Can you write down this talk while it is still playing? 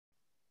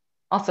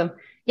Awesome.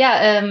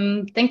 Yeah,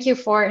 thank you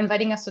for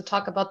inviting us to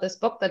talk about this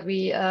book that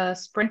we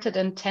sprinted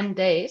in 10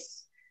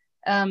 days.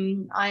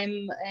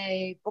 I'm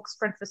a book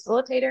sprint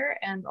facilitator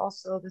and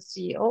also the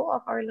CEO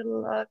of our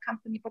little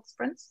company, Book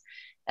Sprints.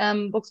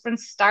 Book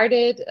Sprints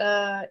started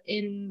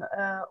in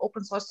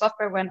open source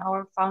software when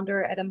our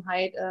founder, Adam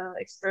Hyde,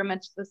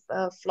 experimented with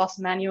floss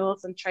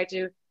manuals and tried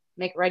to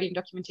make writing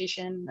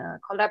documentation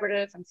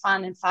collaborative and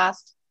fun and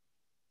fast,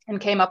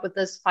 and came up with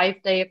this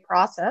 5-day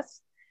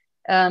process.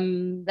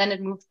 Then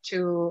it moved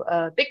to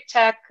big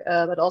tech,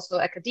 but also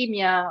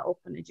academia,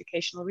 open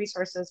educational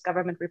resources,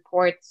 government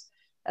reports.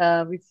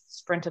 We've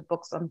sprinted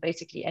books on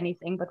basically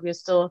anything, but we're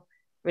still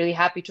really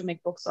happy to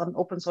make books on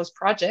open source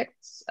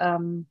projects.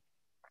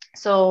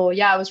 So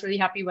yeah, I was really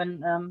happy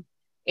when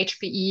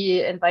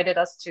HPE invited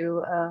us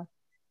to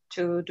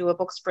do a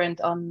book sprint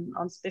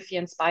on SPIFFE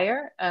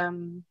Inspire.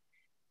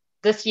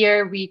 This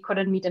year we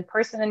couldn't meet in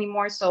person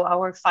anymore, so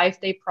our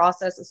 5-day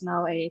process is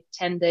now a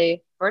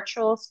 10-day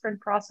virtual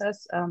sprint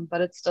process,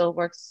 but it still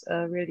works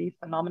really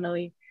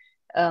phenomenally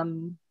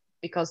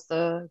because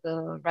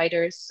the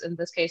writers, in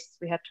this case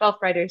we had 12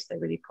 writers, they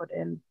really put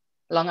in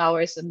long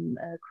hours and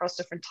across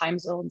different time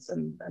zones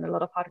and a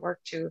lot of hard work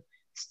to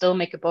still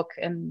make a book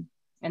in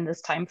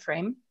this time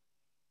frame.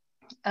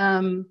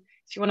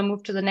 If you want to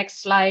move to the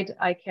next slide,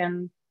 I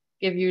can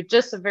give you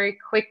just a very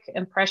quick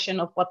impression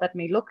of what that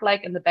may look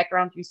like. In the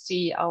background, you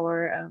see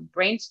our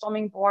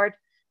brainstorming board.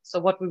 So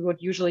what we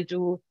would usually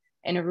do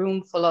in a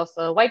room full of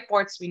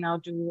whiteboards, we now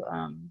do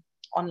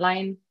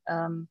online.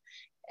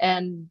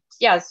 And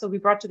yeah, so we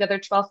brought together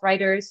 12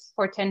 writers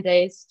for 10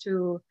 days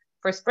to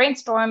first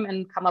brainstorm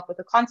and come up with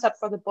a concept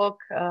for the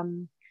book,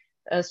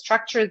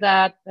 structure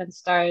that, then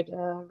start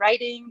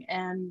writing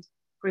and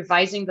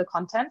revising the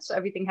content. So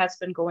everything has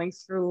been going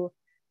through,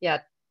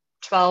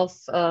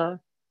 12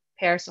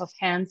 pairs of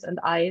hands and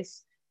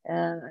eyes,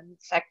 and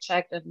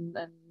fact-checked and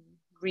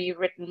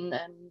rewritten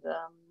and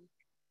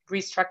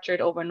restructured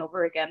over and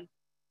over again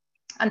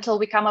until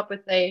we come up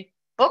with a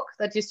book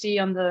that you see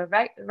on the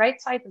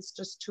right side. It's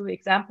just 2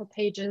 example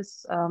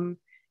pages.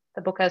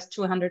 The book has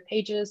 200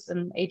 pages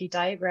and 80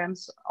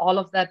 diagrams, all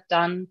of that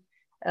done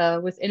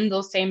within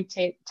those same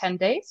 10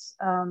 days.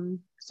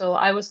 So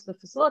I was the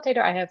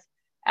facilitator. I have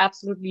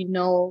absolutely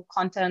no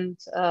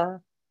content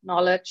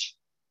knowledge.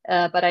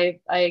 But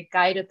I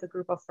guided the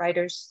group of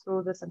writers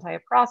through this entire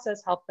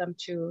process, helped them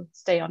to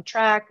stay on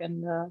track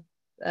and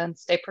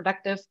stay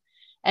productive.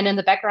 And in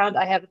the background,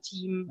 I have a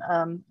team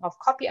of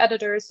copy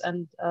editors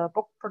and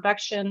book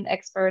production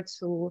experts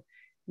who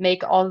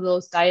make all of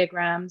those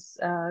diagrams,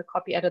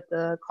 copy edit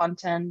the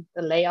content,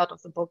 the layout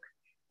of the book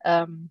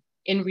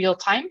in real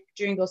time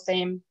during those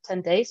same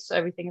 10 days. So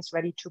everything is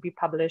ready to be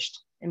published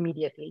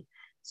immediately.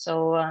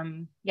 So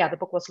the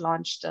book was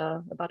launched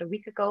about a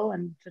week ago,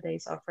 and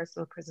today's our first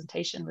little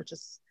presentation, which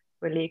is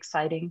really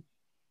exciting.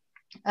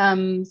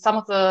 Some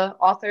of the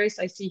authors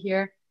I see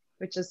here,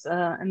 which is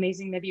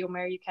amazing. Maybe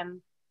Umair, you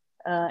can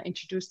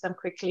introduce them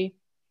quickly.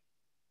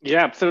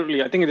 Yeah,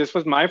 absolutely. I think this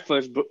was my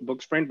first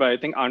book sprint, but I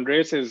think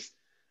Andres is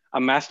a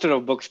master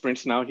of book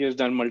sprints now. He has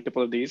done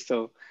multiple of these.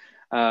 So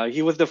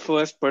he was the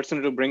first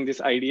person to bring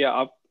this idea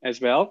up as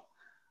well.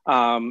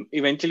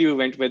 Eventually we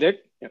went with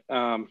it.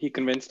 He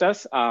convinced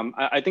us.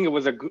 I think it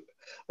was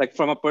like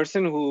from a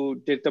person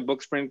who did the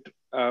book sprint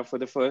for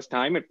the first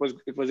time, it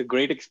was a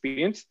great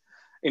experience.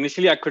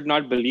 Initially, I could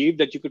not believe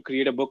that you could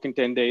create a book in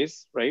 10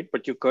 days, right?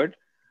 But you could.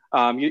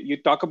 You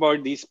talk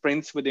about these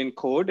sprints within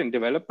code and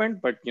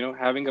development, but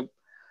having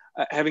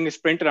a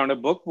sprint around a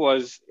book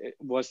was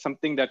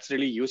something that's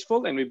really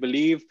useful. And we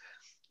believe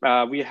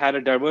we had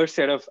a diverse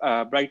set of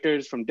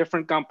writers from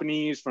different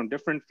companies, from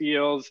different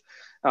fields.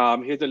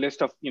 Here's a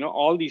list of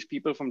all these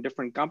people from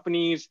different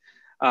companies.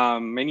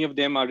 Many of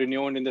them are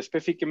renowned in the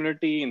SPIFFE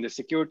community, in the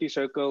security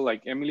circle,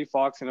 like Emily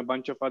Fox and a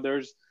bunch of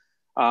others.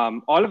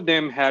 All of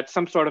them had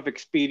some sort of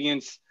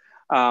experience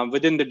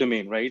within the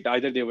domain, right?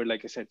 Either they were,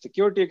 like I said,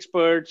 security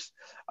experts,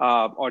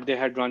 or they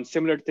had run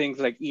similar things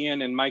like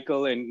Ian and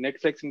Michael and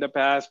Netflix in the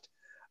past,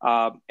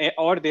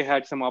 or they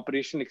had some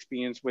operational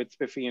experience with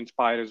SPIFFE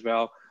Inspire as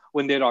well,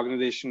 when their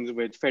organizations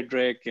with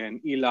Frederick and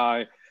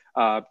Eli,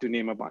 to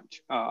name a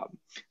bunch.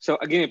 So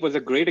again, it was a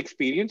great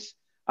experience.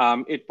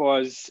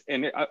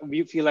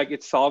 We feel like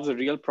it solves a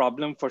real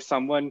problem for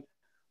someone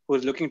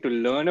who's looking to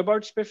learn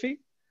about SPIFFE.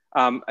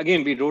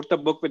 Again, we wrote the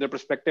book with the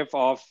perspective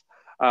of,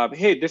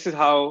 hey, this is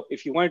how,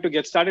 if you wanted to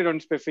get started on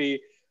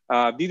SPIFFE,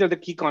 these are the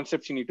key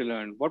concepts you need to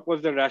learn. What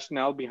was the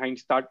rationale behind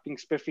starting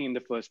SPIFFE in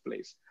the first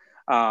place?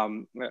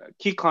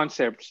 Key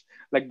concepts,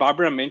 like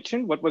Barbara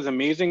mentioned, what was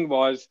amazing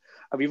was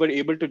we were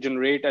able to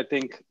generate, I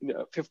think,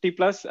 50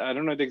 plus, I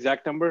don't know the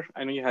exact number.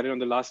 I know you had it on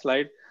the last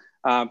slide.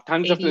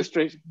 Tons 80.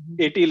 Of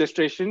 80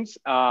 illustrations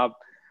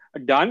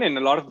done, and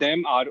a lot of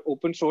them are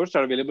open source,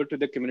 are available to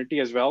the community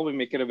as well. We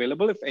make it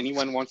available if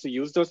anyone wants to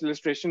use those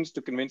illustrations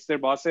to convince their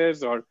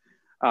bosses or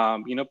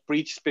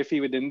preach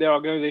SPIFFE within their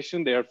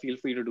organization, they are feel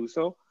free to do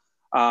so.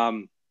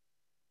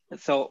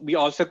 So we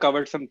also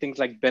covered some things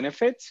like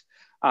benefits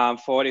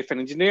for if an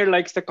engineer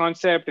likes the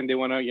concept and they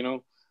want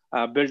to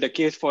build a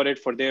case for it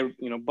for their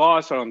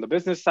boss or on the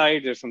business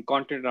side. There's some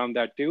content around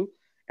that too.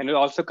 And it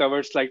also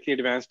covers slightly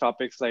advanced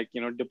topics like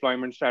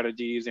deployment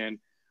strategies and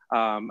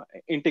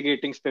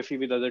integrating SPIFFE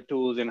with other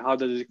tools and how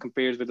does it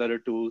compares with other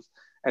tools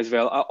as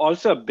well.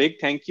 Also, a big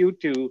thank you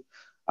to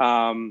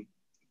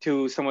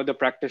some of the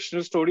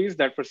practitioner stories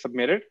that were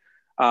submitted.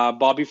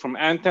 Bobby from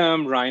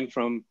Anthem, Ryan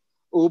from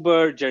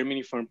Uber,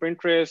 Jeremy from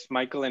Pinterest,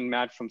 Michael and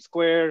Matt from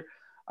Square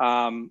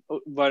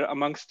were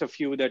amongst a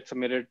few that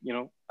submitted,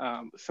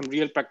 some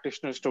real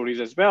practitioner stories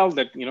as well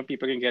that,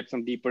 people can get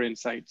some deeper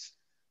insights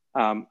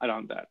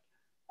around that.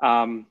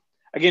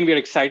 Again, we are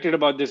excited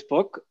about this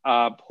book.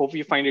 Hope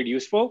you find it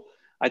useful.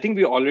 I think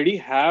we already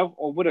have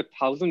over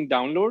 1,000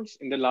 downloads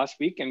in the last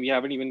week, and we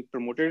haven't even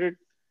promoted it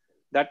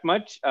that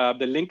much.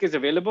 The link is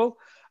available.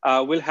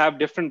 We'll have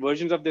different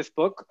versions of this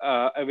book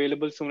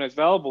available soon as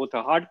well, both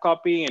a hard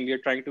copy, and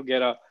we're trying to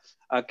get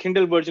a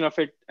Kindle version of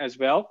it as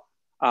well.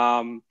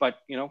 But,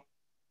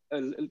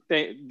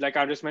 like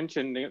I just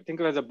mentioned, think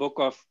of it as a book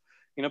of,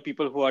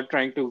 people who are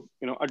trying to,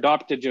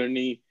 adopt the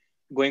journey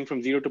going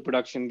from zero to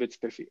production with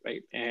SPIFFE,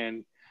 right?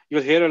 And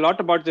you'll hear a lot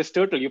about this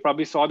turtle. You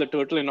probably saw the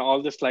turtle in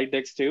all the slide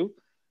decks too.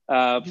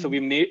 So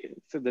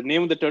the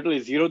name of the turtle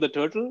is Zero the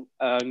Turtle,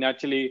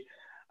 naturally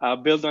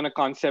built on a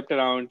concept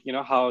around,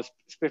 how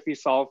SPIFFE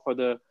solved for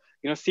the,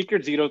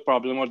 secret zero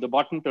problem or the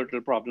bottom turtle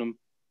problem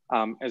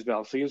as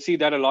well. So you'll see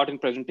that a lot in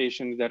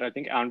presentations that I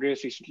think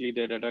Andreas recently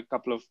did at a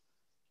couple of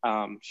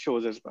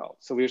shows as well.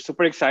 So we're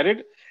super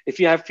excited. If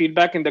you have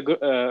feedback in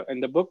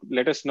the book,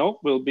 let us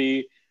know. We'll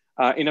be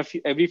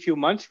every few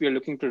months, we are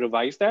looking to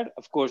revise that.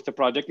 Of course, the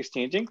project is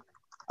changing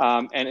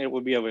and it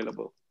will be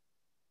available.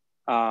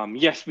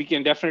 Yes, we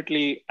can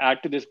definitely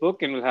add to this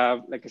book, and we'll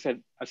have, like I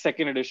said, a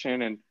second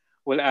edition, and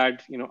we'll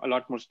add, a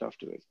lot more stuff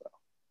to it as well.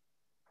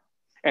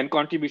 And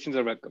contributions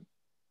are welcome.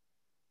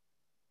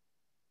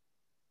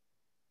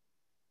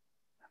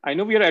 I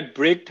know we are at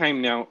break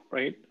time now,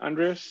 right,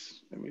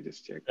 Andres? Let me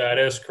just check. That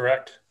is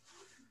correct.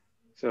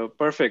 So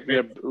perfect.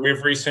 We've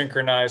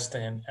resynchronized,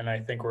 and I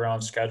think we're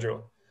on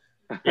schedule.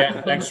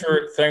 Yeah,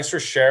 thanks for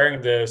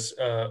sharing this,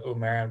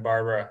 Umair and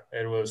Barbara.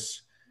 It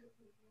was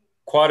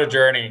quite a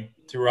journey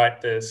to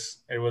write this.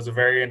 It was a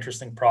very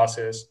interesting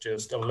process,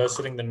 just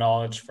eliciting the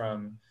knowledge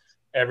from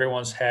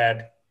everyone's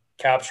head,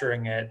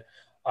 capturing it.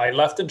 I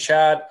left in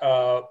chat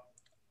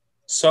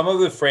some of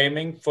the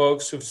framing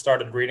folks who've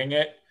started reading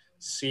it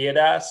see it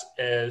as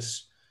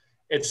is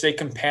it's a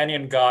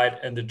companion guide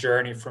in the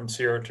journey from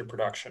zero to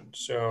production.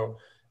 So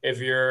if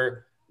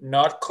you're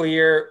not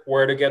clear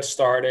where to get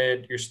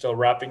started, you're still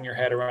wrapping your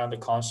head around the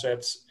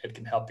concepts, it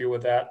can help you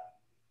with that.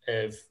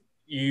 If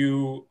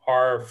you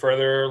are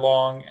further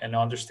along and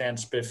understand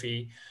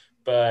SPIFFE,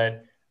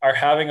 but are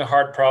having a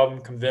hard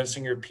problem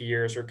convincing your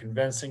peers or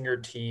convincing your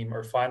team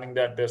or finding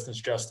that business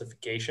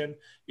justification,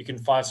 you can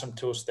find some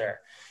tools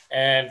there.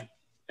 And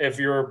if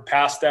you're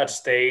past that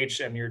stage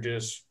and you're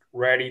just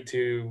ready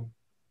to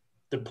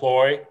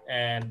deploy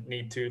and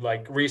need to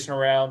reason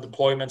around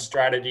deployment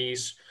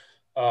strategies,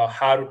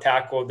 how to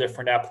tackle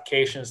different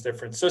applications,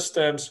 different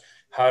systems,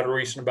 how to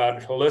reason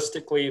about it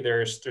holistically,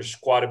 there's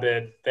quite a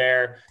bit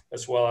there,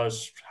 as well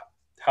as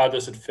how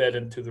does it fit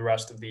into the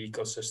rest of the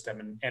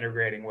ecosystem and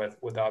integrating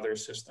with other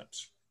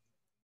systems.